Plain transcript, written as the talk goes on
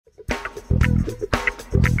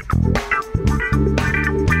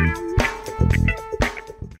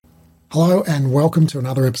Hello and welcome to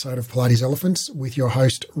another episode of Pilates Elephants with your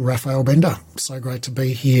host, Raphael Bender. So great to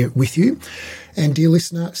be here with you. And dear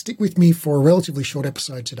listener, stick with me for a relatively short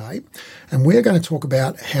episode today. And we're going to talk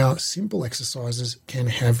about how simple exercises can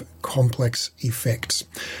have complex effects.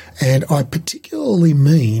 And I particularly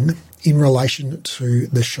mean in relation to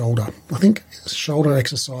the shoulder. I think shoulder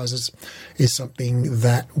exercises is something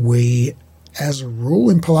that we, as a rule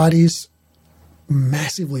in Pilates,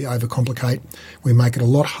 massively overcomplicate. We make it a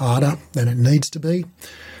lot harder than it needs to be.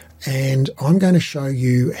 And I'm going to show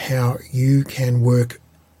you how you can work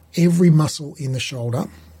every muscle in the shoulder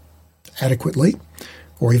adequately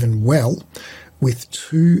or even well with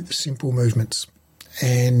two simple movements.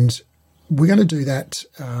 And we're going to do that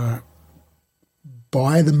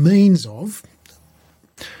by the means of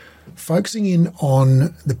focusing in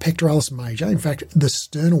on the pectoralis major, in fact, the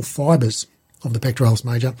sternal fibers of the pectoralis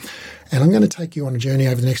major. And I'm going to take you on a journey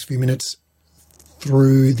over the next few minutes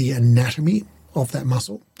through the anatomy of that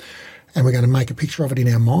muscle. And we're going to make a picture of it in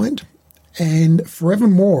our mind. And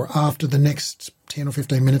forevermore, after the next 10 or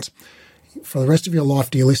 15 minutes, for the rest of your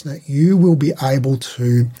life, dear listener, you will be able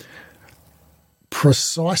to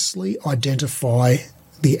precisely identify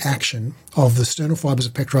the action of the sternal fibers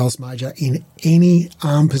of pectoralis major in any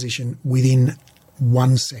arm position within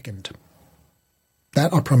 1 second.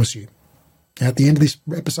 That I promise you. At the end of this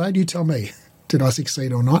episode, you tell me, did I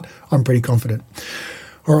succeed or not? I'm pretty confident.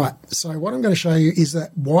 All right, so what I'm going to show you is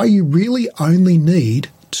that why you really only need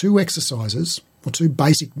two exercises or two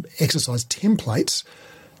basic exercise templates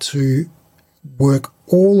to work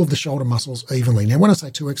all of the shoulder muscles evenly. Now, when I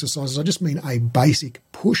say two exercises, I just mean a basic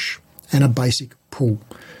push and a basic pull.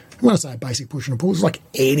 And when I say a basic push and a pull, it's like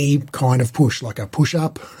any kind of push, like a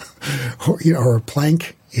push-up or a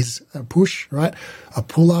plank is a push, right? A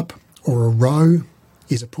pull-up or a row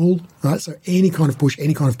is a pull, right? So any kind of push,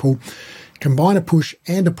 any kind of pull, combine a push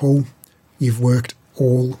and a pull, you've worked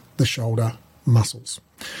all the shoulder muscles.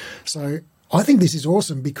 So I think this is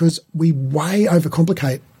awesome because we way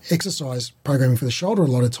overcomplicate exercise programming for the shoulder a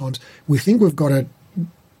lot of times. We think we've got to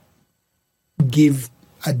give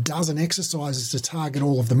a dozen exercises to target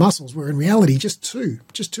all of the muscles, where in reality, just two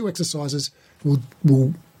exercises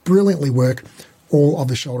will brilliantly work all of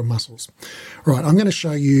the shoulder muscles. Right, I'm going to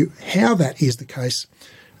show you how that is the case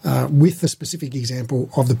with the specific example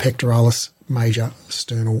of the pectoralis major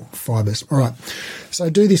sternal fibers. All right, so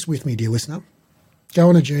do this with me, dear listener. Go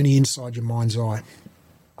on a journey inside your mind's eye.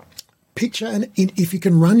 Picture, and if you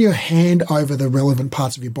can run your hand over the relevant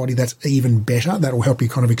parts of your body, that's even better. That will help you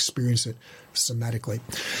kind of experience it somatically.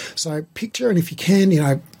 So picture, and if you can,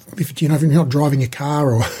 if you're not driving a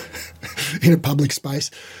car or in a public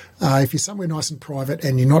space, if you're somewhere nice and private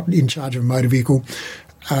and you're not in charge of a motor vehicle,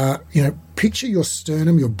 picture your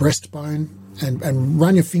sternum, your breastbone, and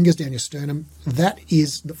run your fingers down your sternum. That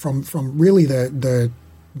is from really the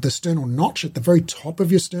sternal notch at the very top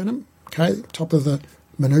of your sternum, okay, top of the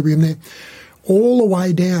manubrium there, all the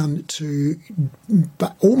way down to,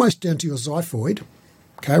 almost down to your xiphoid,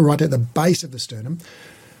 okay, right at the base of the sternum,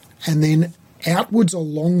 and then outwards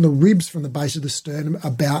along the ribs from the base of the sternum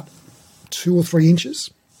about 2 or 3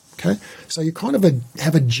 inches. Okay, so you kind of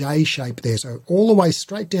have a J shape there. So all the way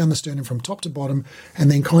straight down the sternum from top to bottom,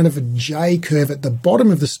 and then kind of a J curve at the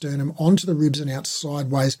bottom of the sternum onto the ribs and out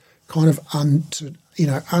sideways, kind of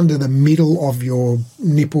under the middle of your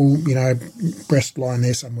nipple, breast line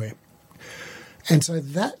there somewhere. And so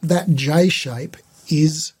that J shape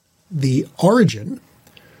is the origin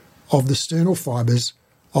of the sternal fibers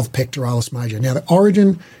of pectoralis major. Now, the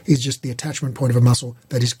origin is just the attachment point of a muscle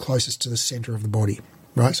that is closest to the center of the body.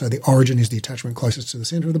 Right, so the origin is the attachment closest to the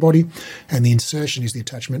center of the body, and the insertion is the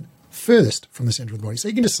attachment furthest from the center of the body. So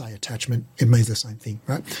you can just say attachment; it means the same thing,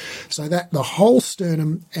 right? So that the whole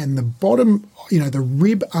sternum and the bottom, the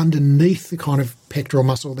rib underneath the kind of pectoral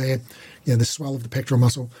muscle there, the swell of the pectoral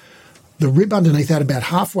muscle, the rib underneath that about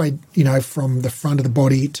halfway, from the front of the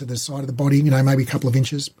body to the side of the body, maybe a couple of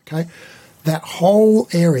inches, okay? That whole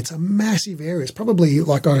area, it's a massive area. It's probably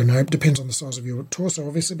like, I don't know, it depends on the size of your torso,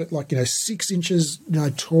 obviously, but like, 6 inches,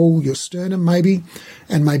 tall, your sternum maybe,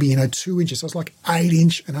 and maybe, 2 inches. So it's like an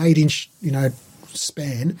 8 inch,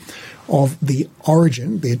 span of the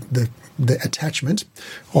origin, the attachment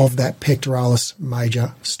of that pectoralis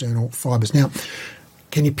major sternal fibers. Now,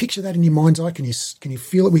 can you picture that in your mind's eye? Can you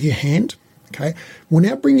feel it with your hand? Okay. Well,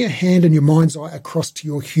 now bring your hand and your mind's eye across to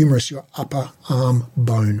your humerus, your upper arm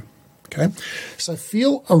bone. Okay, so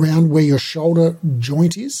feel around where your shoulder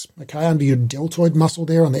joint is, okay, under your deltoid muscle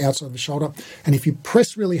there on the outside of the shoulder. And if you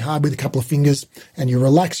press really hard with a couple of fingers and you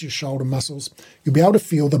relax your shoulder muscles, you'll be able to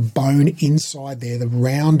feel the bone inside there, the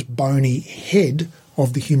round bony head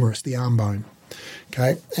of the humerus, the arm bone.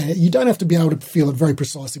 Okay, and you don't have to be able to feel it very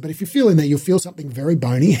precisely, but if you feel in there, you'll feel something very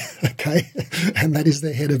bony, okay, and that is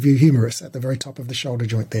the head of your humerus at the very top of the shoulder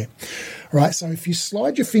joint there. All right, so if you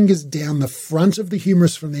slide your fingers down the front of the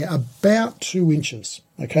humerus from there about 2 inches,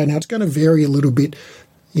 okay, now it's going to vary a little bit,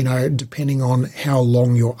 you know, depending on how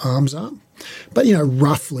long your arms are, but, you know,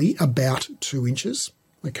 roughly about 2 inches,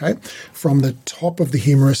 okay, from the top of the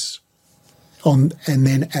humerus on, and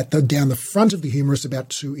then down the front of the humerus about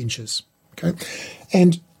 2 inches. Okay,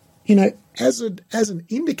 and you know, as an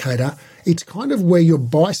indicator, it's kind of where your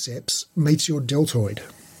biceps meets your deltoid.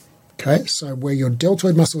 Okay, so where your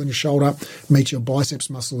deltoid muscle in your shoulder meets your biceps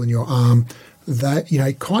muscle in your arm, that, you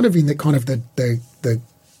know, kind of in the kind of the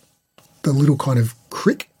little kind of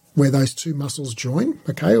crick where those two muscles join.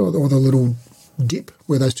 Okay, or the little dip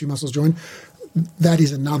where those two muscles join. That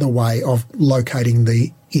is another way of locating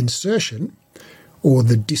the insertion or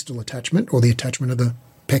the distal attachment or the attachment of the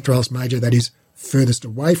pectoralis major that is furthest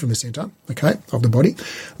away from the centre, okay, of the body.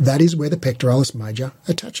 That is where the pectoralis major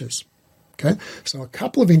attaches. Okay, so a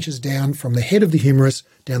couple of inches down from the head of the humerus,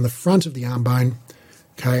 down the front of the arm bone,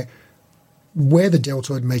 okay, where the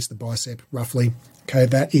deltoid meets the bicep, roughly, okay,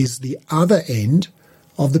 that is the other end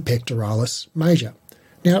of the pectoralis major.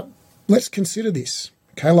 Now, let's consider this,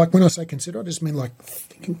 okay, like when I say consider, I just mean like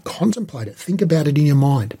contemplate it, think about it in your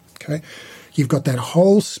mind, okay. You've got that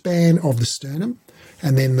whole span of the sternum,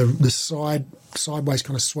 and then the sideways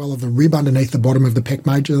kind of swell of the rib underneath the bottom of the pec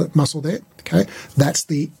major muscle there, okay? That's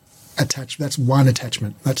that's one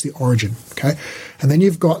attachment. That's the origin, okay? And then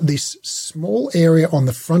you've got this small area on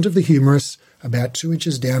the front of the humerus, about 2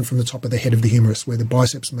 inches down from the top of the head of the humerus, where the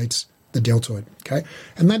biceps meets the deltoid, okay?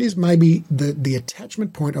 And that is maybe the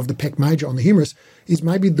attachment point of the pec major on the humerus is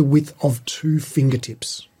maybe the width of 2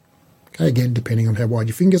 fingertips. Okay, again, depending on how wide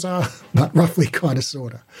your fingers are, but roughly kind of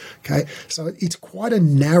sort of. Okay, so it's quite a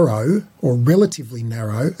narrow or relatively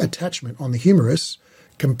narrow attachment on the humerus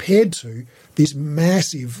compared to this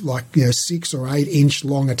massive, like, you know, 6 or 8 inch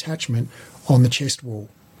long attachment on the chest wall.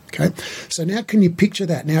 Okay, so now can you picture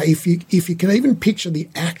that? Now, if you can even picture the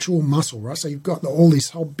actual muscle, right? So you've got all this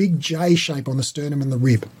whole big J shape on the sternum and the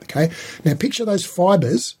rib. Okay, now picture those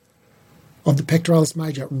fibers of the pectoralis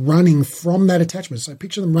major running from that attachment. So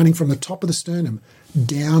picture them running from the top of the sternum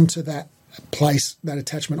down to that place, that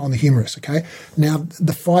attachment on the humerus, okay? Now,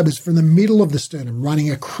 the fibers from the middle of the sternum running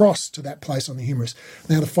across to that place on the humerus.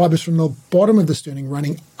 Now, the fibers from the bottom of the sternum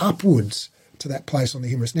running upwards to that place on the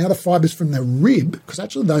humerus. Now, the fibers from the rib, because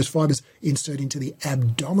actually those fibers insert into the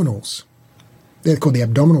abdominals. They're called the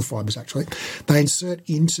abdominal fibers, actually. They insert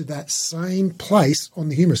into that same place on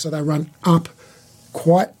the humerus. So they run up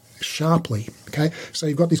quite sharply, okay? So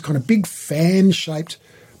you've got this kind of big fan-shaped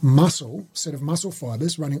set of muscle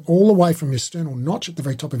fibers running all the way from your sternal notch at the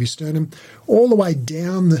very top of your sternum, all the way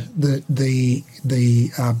down the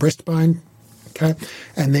breastbone, okay?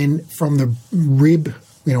 And then from the rib,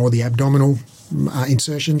 you know, or the abdominal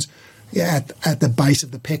insertions, at the base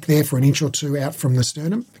of the pec there for 1 inch or 2 out from the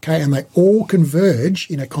sternum, okay? And they all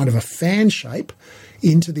converge in a kind of a fan shape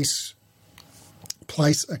into this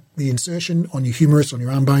place, the insertion on your humerus, on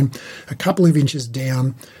your arm bone, a couple of inches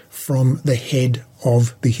down from the head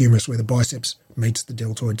of the humerus where the biceps meets the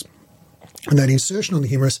deltoids. And that insertion on the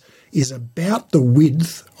humerus is about the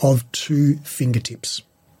width of 2 fingertips.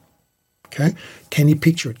 Okay? Can you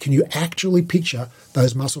picture it? Can you actually picture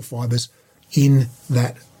those muscle fibers in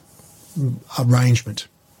that arrangement?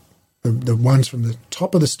 The ones from the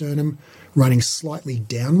top of the sternum running slightly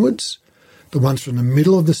downwards, the ones from the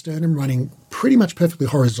middle of the sternum running pretty much perfectly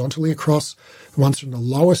horizontally across, the ones from the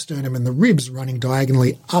lower sternum and the ribs running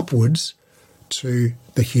diagonally upwards to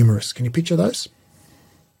the humerus. Can you picture those?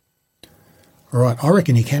 All right, I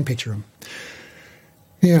reckon you can picture them.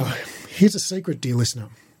 Now, here's a secret, dear listener.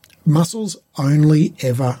 Muscles only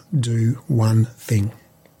ever do one thing.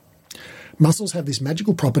 Muscles have this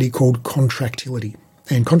magical property called contractility.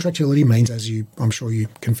 And contractility means, I'm sure you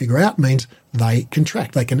can figure out, means they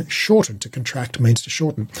contract. They can shorten. To contract means to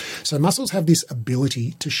shorten. So muscles have this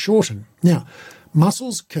ability to shorten. Now,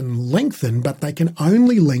 muscles can lengthen, but they can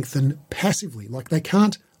only lengthen passively. Like, they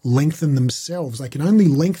can't lengthen themselves. They can only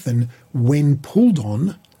lengthen when pulled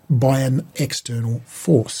on by an external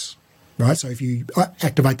force. Right? So if you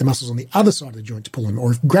activate the muscles on the other side of the joint to pull them,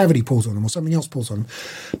 or if gravity pulls on them, or something else pulls on them.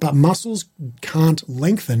 But muscles can't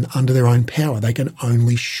lengthen under their own power. They can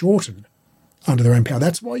only shorten under their own power.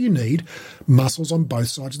 That's why you need muscles on both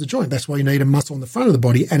sides of the joint. That's why you need a muscle on the front of the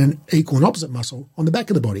body and an equal and opposite muscle on the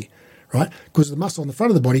back of the body, right? Because the muscle on the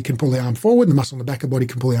front of the body can pull the arm forward, and the muscle on the back of the body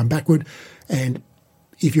can pull the arm backward. And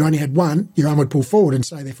if you only had one, your arm would pull forward and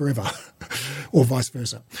stay there forever. or vice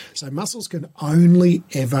versa. So muscles can only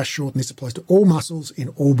ever shorten. This applies to all muscles in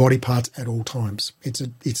all body parts at all times. It's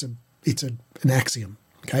an axiom.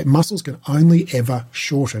 Okay, muscles can only ever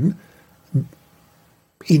shorten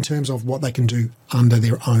in terms of what they can do under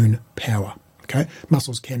their own power. Okay,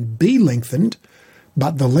 muscles can be lengthened,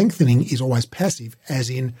 but the lengthening is always passive, as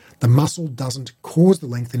in the muscle doesn't cause the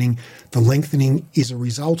lengthening. The lengthening is a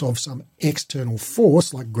result of some external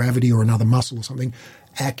force like gravity or another muscle or something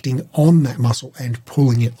acting on that muscle and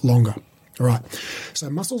pulling it longer. All right, so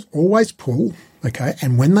muscles always pull, okay,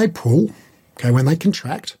 and when they pull, okay, when they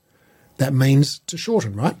contract, that means to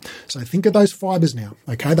shorten, right? So think of those fibers now,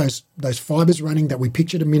 okay? Those fibers running that we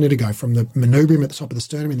pictured a minute ago from the manubrium at the top of the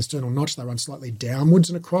sternum in the sternal notch, they run slightly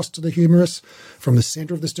downwards and across to the humerus. From the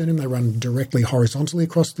center of the sternum, they run directly horizontally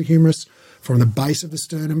across the humerus. From the base of the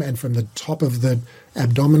sternum and from the top of the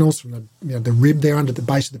abdominals, from the rib there under the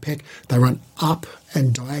base of the pec, they run up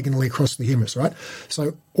and diagonally across the humerus, right?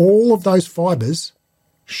 So all of those fibers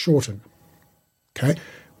shorten, okay?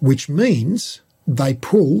 Which means they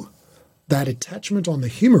pull that attachment on the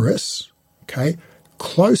humerus, okay,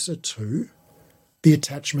 closer to the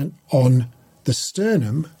attachment on the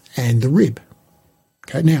sternum and the rib.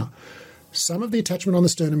 Okay, now, some of the attachment on the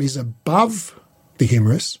sternum is above the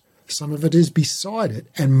humerus, some of it is beside it,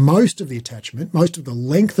 and most of the attachment, most of the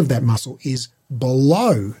length of that muscle is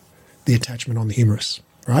below the attachment on the humerus,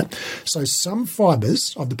 right? So some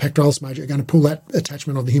fibers of the pectoralis major are going to pull that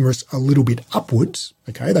attachment of the humerus a little bit upwards,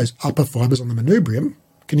 okay, those upper fibers on the manubrium.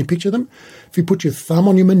 Can you picture them? If you put your thumb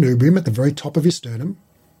on your manubrium at the very top of your sternum,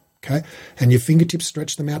 okay, and your fingertips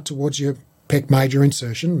stretch them out towards your pec major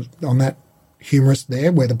insertion on that humerus there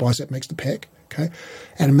where the bicep makes the pec, okay,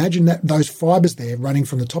 and imagine that those fibers there running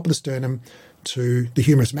from the top of the sternum to the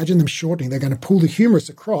humerus. Imagine them shortening. They're going to pull the humerus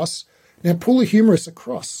across. Now pull the humerus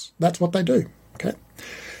across. That's what they do, okay?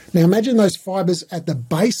 Now imagine those fibers at the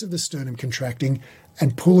base of the sternum contracting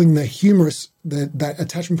and pulling the humerus, that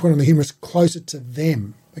attachment point on the humerus closer to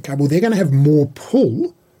them. Okay, well, they're going to have more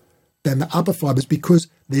pull than the upper fibers because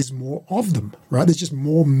there's more of them, right? There's just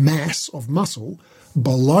more mass of muscle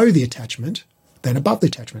below the attachment than above the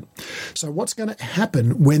attachment. So what's going to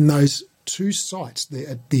happen when those two sites,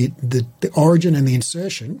 the origin and the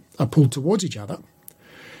insertion, are pulled towards each other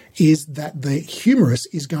is that the humerus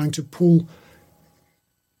is going to pull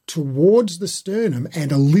towards the sternum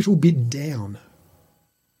and a little bit down,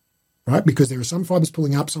 right? Because there are some fibers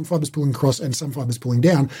pulling up, some fibers pulling across, and some fibers pulling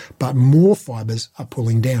down, but more fibers are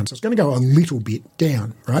pulling down. So it's going to go a little bit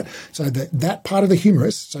down, right? So that part of the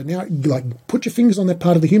humerus, so now like put your fingers on that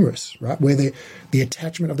part of the humerus, right? Where the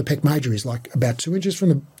attachment of the pec major is like about 2 inches from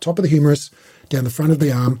the top of the humerus down the front of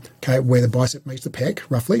the arm, okay, where the bicep meets the pec,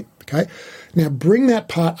 roughly, okay? Now bring that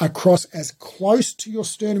part across as close to your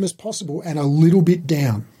sternum as possible and a little bit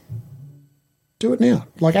down. Do it now.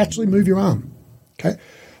 Like actually move your arm, okay?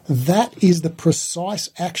 That is the precise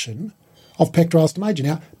action of pectoralis major.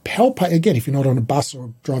 Now, palpate, again, if you're not on a bus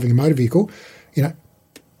or driving a motor vehicle,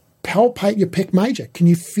 palpate your pec major. Can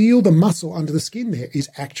you feel the muscle under the skin there is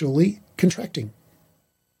actually contracting?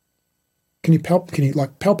 Can you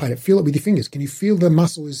palpate it? Feel it with your fingers. Can you feel the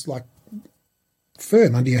muscle is like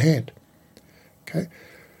firm under your hand? Okay.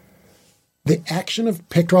 The action of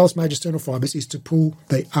pectoralis major sternal fibers is to pull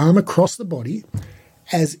the arm across the body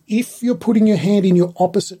as if you're putting your hand in your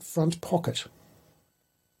opposite front pocket,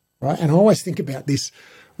 right? And I always think about this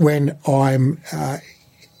when I'm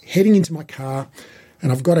heading into my car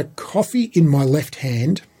and I've got a coffee in my left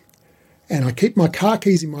hand and I keep my car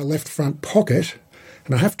keys in my left front pocket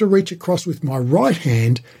and I have to reach across with my right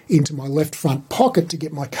hand into my left front pocket to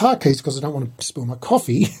get my car keys because I don't want to spill my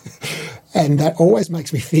coffee. And that always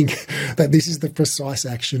makes me think that this is the precise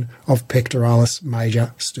action of pectoralis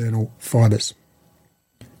major sternal fibers.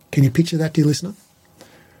 Can you picture that, dear listener?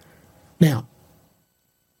 Now,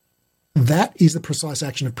 that is the precise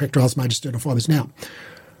action of pectoralis major sternal fibers.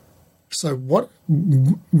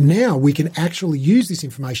 Now we can actually use this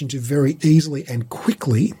information to very easily and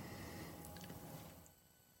quickly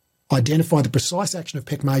identify the precise action of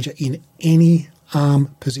pec major in any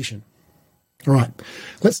arm position. All right,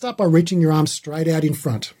 let's start by reaching your arm straight out in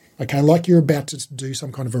front, okay, like you're about to do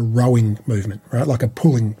some kind of a rowing movement, right, like a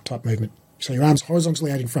pulling type movement. So your arm's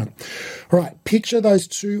horizontally out in front. All right, picture those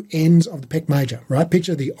two ends of the pec major, right?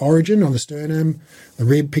 Picture the origin on the sternum, the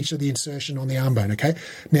rib, picture the insertion on the arm bone, okay?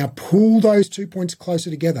 Now pull those 2 points closer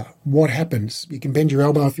together. What happens? You can bend your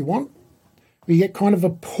elbow if you want. You get kind of a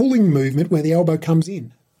pulling movement where the elbow comes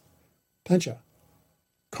in, don't you?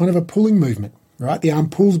 Kind of a pulling movement, right? The arm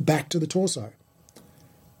pulls back to the torso,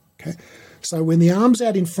 okay? So when the arm's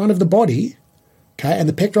out in front of the body, okay, and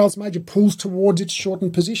the pectoralis major pulls towards its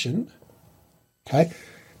shortened position, Okay,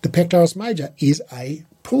 the pectoralis major is a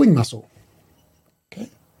pulling muscle. Okay,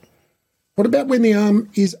 what about when the arm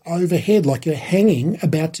is overhead, like you're hanging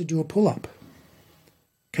about to do a pull-up?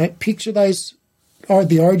 Okay, picture those,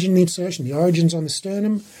 the origin, the insertion. The origin's on the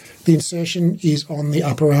sternum, the insertion is on the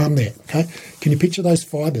upper arm there. Okay, can you picture those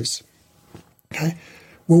fibres? Okay,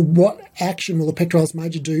 well, what action will the pectoralis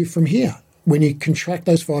major do from here? When you contract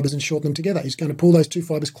those fibres and shorten them together, it's going to pull those two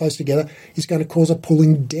fibres close together. It's going to cause a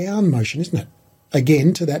pulling down motion, isn't it?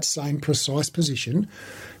 Again, to that same precise position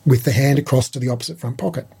with the hand across to the opposite front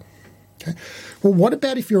pocket. Okay. Well, what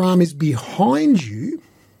about if your arm is behind you?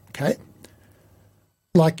 Okay.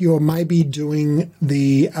 Like you're maybe doing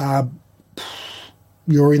the,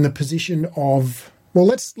 you're in the position of, well,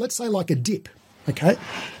 let's say like a dip. Okay.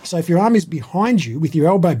 So if your arm is behind you with your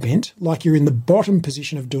elbow bent, like you're in the bottom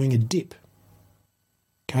position of doing a dip.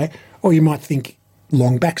 Okay, or you might think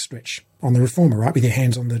long back stretch on the reformer, right, with your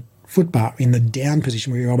hands on the foot bar in the down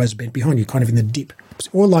position where your elbows are bent behind you, kind of in the dip,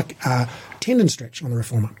 or like a tendon stretch on the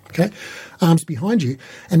reformer. Okay, arms behind you,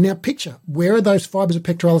 and now picture, where are those fibres of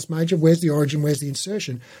pectoralis major? Where's the origin? Where's the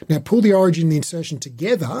insertion? Now pull the origin and the insertion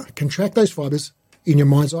together, contract those fibres in your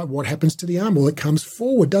mind's eye. What happens to the arm? Well, it comes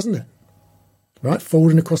forward, doesn't it? Right,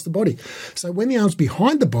 forward and across the body. So when the arm's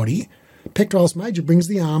behind the body, pectoralis major brings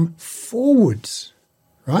the arm forwards.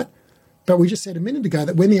 Right? But we just said a minute ago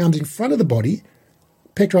that when the arm's in front of the body,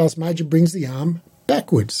 pectoralis major brings the arm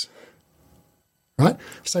backwards. Right?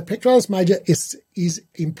 So pectoralis major is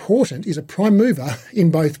important, is a prime mover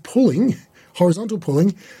in both pulling, horizontal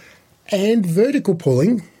pulling, and vertical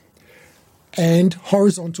pulling, and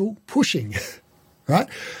horizontal pushing. Right?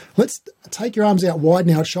 Let's take your arms out wide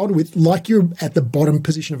now at shoulder width, like you're at the bottom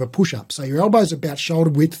position of a push-up. So your elbows are about shoulder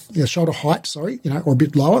width, shoulder height, or a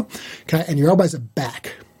bit lower. Okay, and your elbows are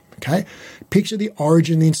back. Okay, picture the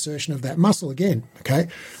origin, the insertion of that muscle again. Okay,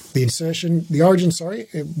 the origin,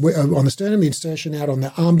 on the sternum, the insertion out on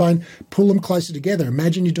the arm bone. Pull them closer together.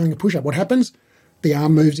 Imagine you're doing a push-up. What happens? The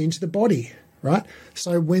arm moves into the body. Right?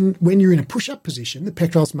 So when you're in a push-up position, the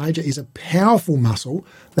pectoralis major is a powerful muscle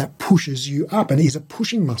that pushes you up and is a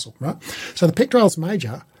pushing muscle, right? So the pectoralis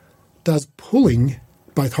major does pulling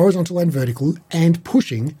both horizontal and vertical and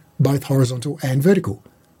pushing both horizontal and vertical.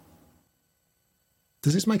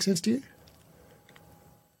 Does this make sense to you?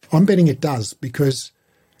 I'm betting it does, because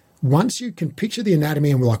once you can picture the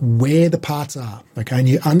anatomy and like where the parts are, okay, and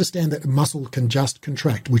you understand that a muscle can just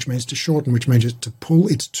contract, which means to shorten, which means to pull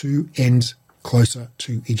its two ends closer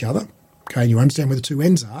to each other, okay, and you understand where the two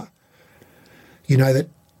ends are, you know that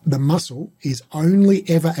the muscle is only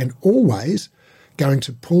ever and always going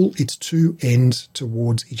to pull its two ends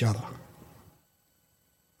towards each other.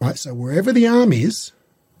 Right, so wherever the arm is,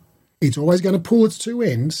 it's always going to pull its two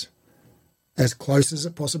ends as close as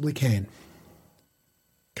it possibly can.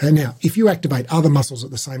 Okay, now, if you activate other muscles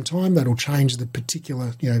at the same time, that'll change the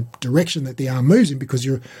particular, direction that the arm moves in, because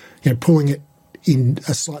you're, pulling it in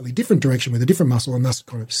a slightly different direction with a different muscle and thus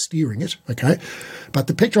kind of steering it, okay? But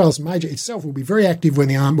the pectoralis major itself will be very active when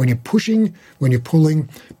you're pushing, when you're pulling,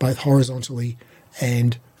 both horizontally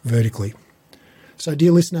and vertically. So,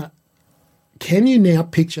 dear listener, can you now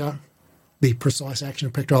picture the precise action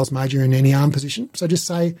of pectoralis major in any arm position? So just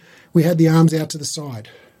say we had the arms out to the side,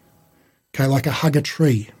 okay, like a hug a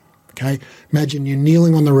tree, okay? Imagine you're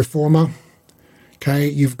kneeling on the reformer, okay?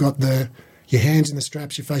 You've got your hands in the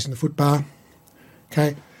straps, you're facing the foot bar,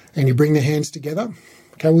 okay, and you bring the hands together.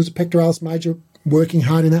 Okay, was the pectoralis major working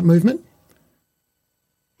hard in that movement?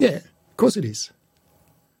 Yeah, of course it is.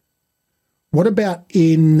 What about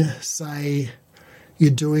in, say, you're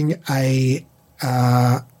doing a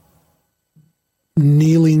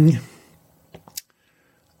kneeling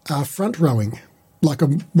front rowing, like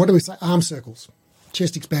what do we say, arm circles,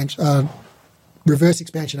 chest expansion, reverse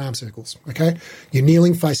expansion arm circles, okay? You're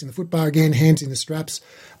kneeling, facing the foot bar again, hands in the straps,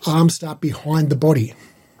 arms start behind the body,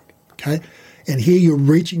 okay? And here you're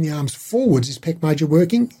reaching the arms forwards. Is pec major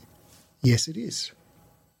working? Yes, it is,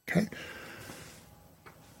 okay?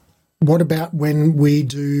 What about when we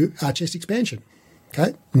do our chest expansion,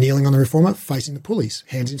 okay? Kneeling on the reformer, facing the pulleys,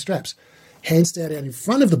 hands in straps. Hands start out in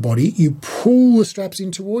front of the body, you pull the straps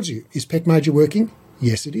in towards you. Is pec major working?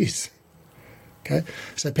 Yes, it is. Okay,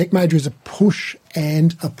 so pec major is a push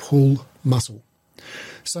and a pull muscle.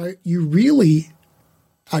 So you really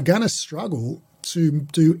are going to struggle to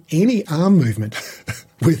do any arm movement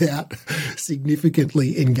without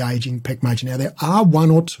significantly engaging pec major. Now, there are one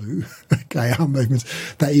or two arm movements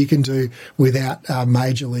that you can do without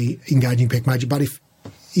majorly engaging pec major. But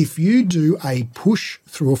if you do a push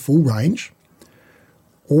through a full range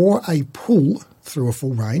or a pull through a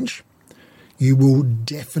full range, you will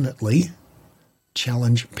definitely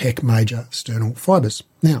challenge pec major sternal fibers.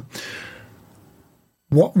 Now,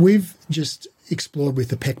 what we've just explored with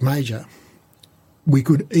the pec major, we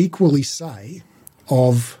could equally say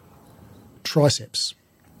of triceps,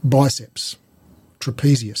 biceps,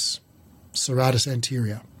 trapezius, serratus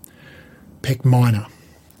anterior, pec minor,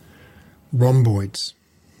 rhomboids,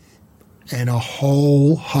 and a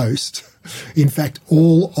whole host, in fact,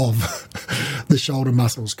 all of the shoulder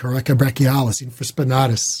muscles, coracobrachialis,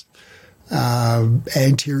 infraspinatus,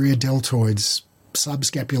 anterior deltoids,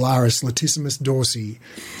 subscapularis, latissimus dorsi,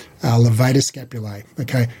 levator scapulae,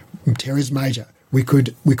 okay, teres major. We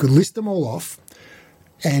could list them all off,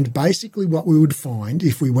 and basically what we would find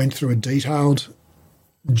if we went through a detailed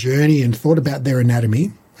journey and thought about their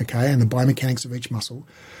anatomy, okay, and the biomechanics of each muscle,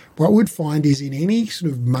 what we'd find is in any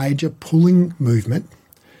sort of major pulling movement,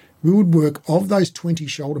 we would work, of those 20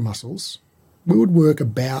 shoulder muscles, we would work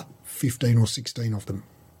about 15 or 16 of them,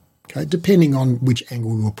 okay, depending on which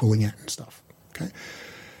angle we were pulling at and stuff, okay.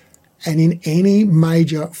 And in any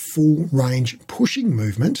major full range pushing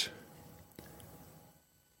movement,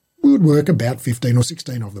 we would work about 15 or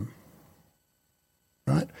 16 of them,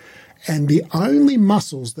 right? And the only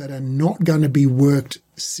muscles that are not going to be worked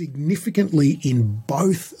significantly in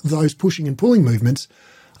both those pushing and pulling movements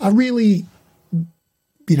are really,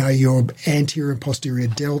 your anterior and posterior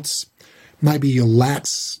delts, maybe your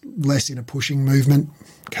lats, less in a pushing movement,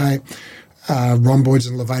 okay? Rhomboids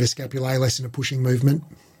and levator scapulae, less in a pushing movement.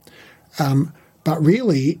 But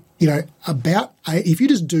really, if you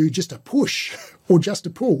just do just a push or just a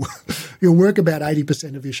pull, you'll work about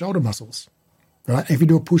 80% of your shoulder muscles, right? If you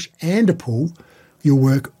do a push and a pull, you'll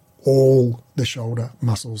work all the shoulder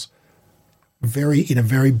muscles in a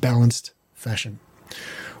very balanced fashion.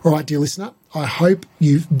 All right, dear listener, I hope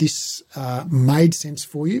this made sense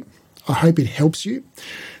for you. I hope it helps you.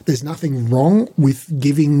 There's nothing wrong with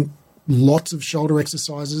giving lots of shoulder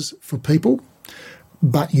exercises for people,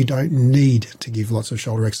 but you don't need to give lots of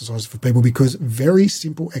shoulder exercises for people, because very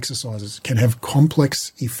simple exercises can have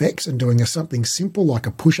complex effects, and doing something simple like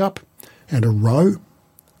a push-up and a row,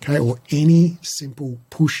 okay, or any simple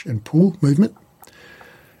push and pull movement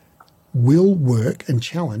will work and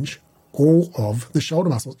challenge all of the shoulder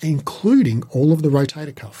muscles, including all of the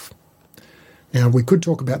rotator cuff. Now, we could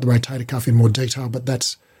talk about the rotator cuff in more detail, but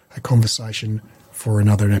that's a conversation for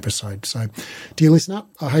another episode. So, dear listener,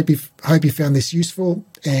 I hope you found this useful,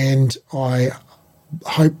 and I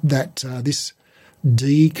hope that this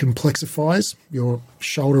decomplexifies your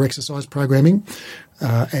shoulder exercise programming,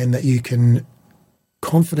 and that you can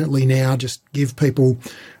confidently now just give people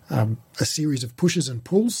a series of pushes and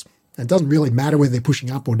pulls. It doesn't really matter whether they're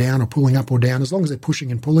pushing up or down or pulling up or down, as long as they're pushing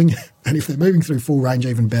and pulling. And if they're moving through full range,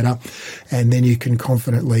 even better. And then you can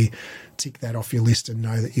confidently tick that off your list and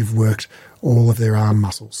know that you've worked all of their arm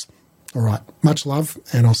muscles. All right, much love,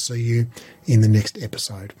 and I'll see you in the next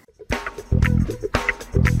episode.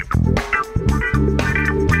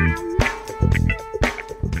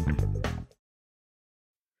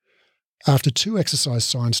 After 2 exercise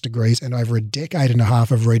science degrees and over a decade and a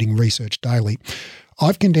half of reading research daily,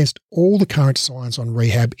 I've condensed all the current science on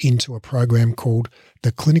rehab into a program called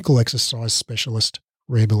the Clinical Exercise Specialist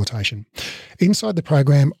Rehabilitation. Inside the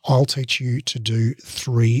program, I'll teach you to do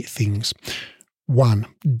 3 things. 1,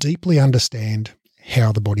 deeply understand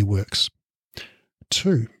how the body works.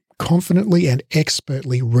 2, confidently and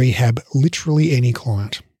expertly rehab literally any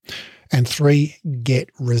client. And 3, get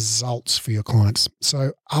results for your clients.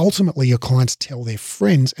 So ultimately, your clients tell their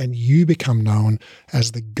friends and you become known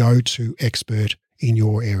as the go-to expert in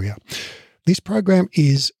your area. This program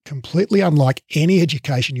is completely unlike any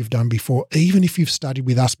education you've done before, even if you've studied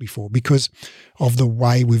with us before, because of the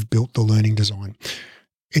way we've built the learning design.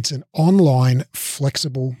 It's an online,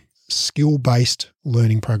 flexible, skill-based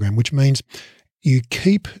learning program, which means you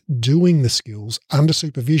keep doing the skills under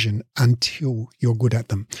supervision until you're good at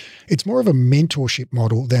them. It's more of a mentorship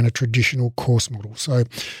model than a traditional course model. So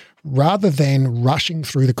rather than rushing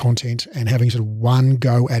through the content and having sort of one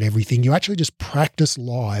go at everything, you actually just practice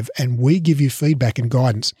live, and we give you feedback and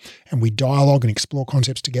guidance, and we dialogue and explore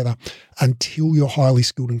concepts together until you're highly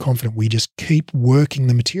skilled and confident. We just keep working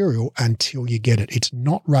the material until you get it. It's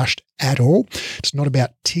not rushed at all. It's not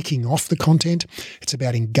about ticking off the content. It's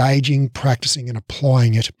about engaging, practicing, and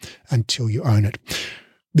applying it until you own it.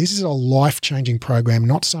 This is a life-changing program,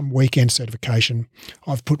 not some weekend certification.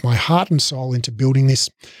 I've put my heart and soul into building this,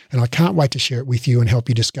 and I can't wait to share it with you and help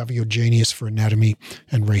you discover your genius for anatomy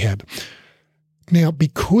and rehab. Now,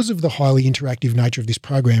 because of the highly interactive nature of this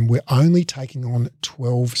program, we're only taking on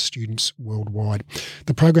 12 students worldwide.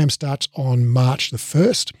 The program starts on March the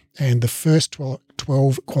 1st, and the first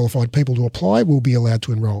 12 qualified people to apply will be allowed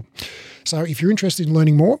to enrol. So if you're interested in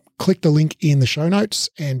learning more, click the link in the show notes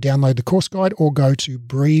and download the course guide, or go to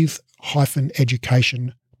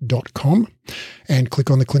breathe-education.com and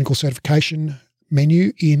click on the clinical certification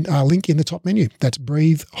menu link in the top menu. That's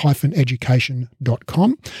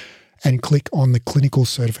breathe-education.com. and click on the clinical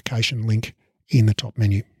certification link in the top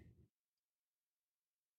menu.